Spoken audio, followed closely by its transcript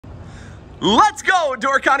Let's go,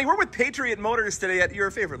 Door County. We're with Patriot Motors today at your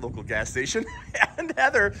favorite local gas station. And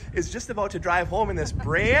Heather is just about to drive home in this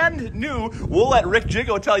brand new, we'll let Rick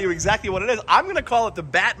Jiggo tell you exactly what it is. I'm going to call it the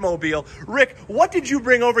Batmobile. Rick, what did you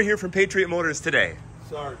bring over here from Patriot Motors today?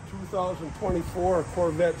 It's our 2024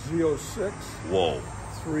 Corvette Z06. Whoa.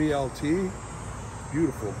 3LT.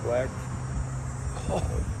 Beautiful black.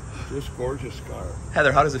 Oh. Just gorgeous car.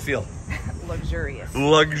 Heather, how does it feel? Luxurious.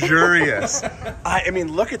 Luxurious. I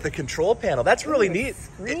mean, look at the control panel. That's really neat.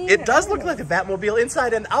 It does look like a Batmobile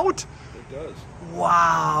inside and out. It does.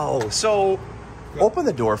 Wow. So, open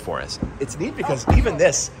the door for us. It's neat because even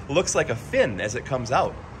this looks like a fin as it comes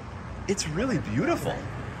out. It's really beautiful.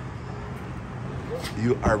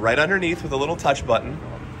 You are right underneath with a little touch button.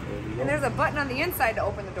 And there's a button on the inside to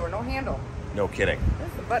open the door, no handle. No kidding.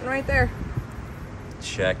 There's a button right there.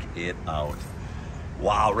 Check it out.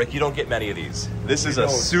 Wow, Rick, you don't get many of these. This is a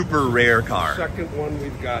super rare car. Second one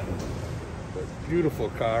we've gotten. A beautiful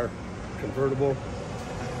car, convertible,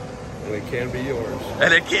 and it can be yours.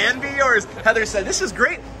 And it can be yours. Heather said, this is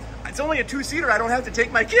great. It's only a two-seater. I don't have to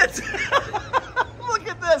take my kids. Look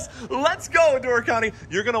at this. Let's go, Door County.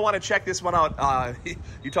 You're going to want to check this one out.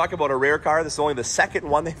 You talk about a rare car. This is only the second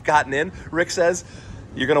one they've gotten in, Rick says.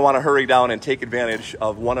 You're going to want to hurry down and take advantage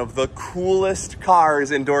of one of the coolest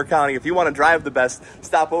cars in Door County. If you want to drive the best,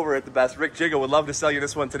 stop over at the best. Rick Jiggo would love to sell you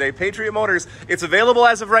this one today. Patriot Motors, it's available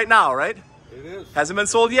as of right now, right? It is. Hasn't been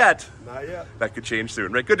sold yet. Not yet. That could change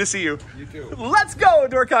soon. Rick, good to see you. You too. Let's go,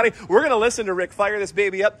 Door County. We're going to listen to Rick fire this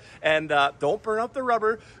baby up, and don't burn up the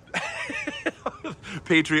rubber.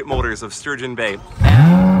 Patriot Motors of Sturgeon Bay.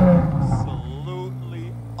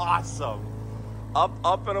 Absolutely awesome. Up,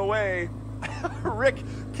 up, and away. Rick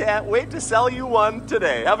can't wait to sell you one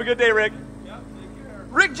today. Have a good day, Rick. Yep, take care.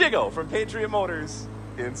 Rick Jiggo from Patriot Motors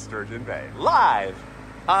in Sturgeon Bay. Live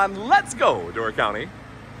on Let's Go, Door County.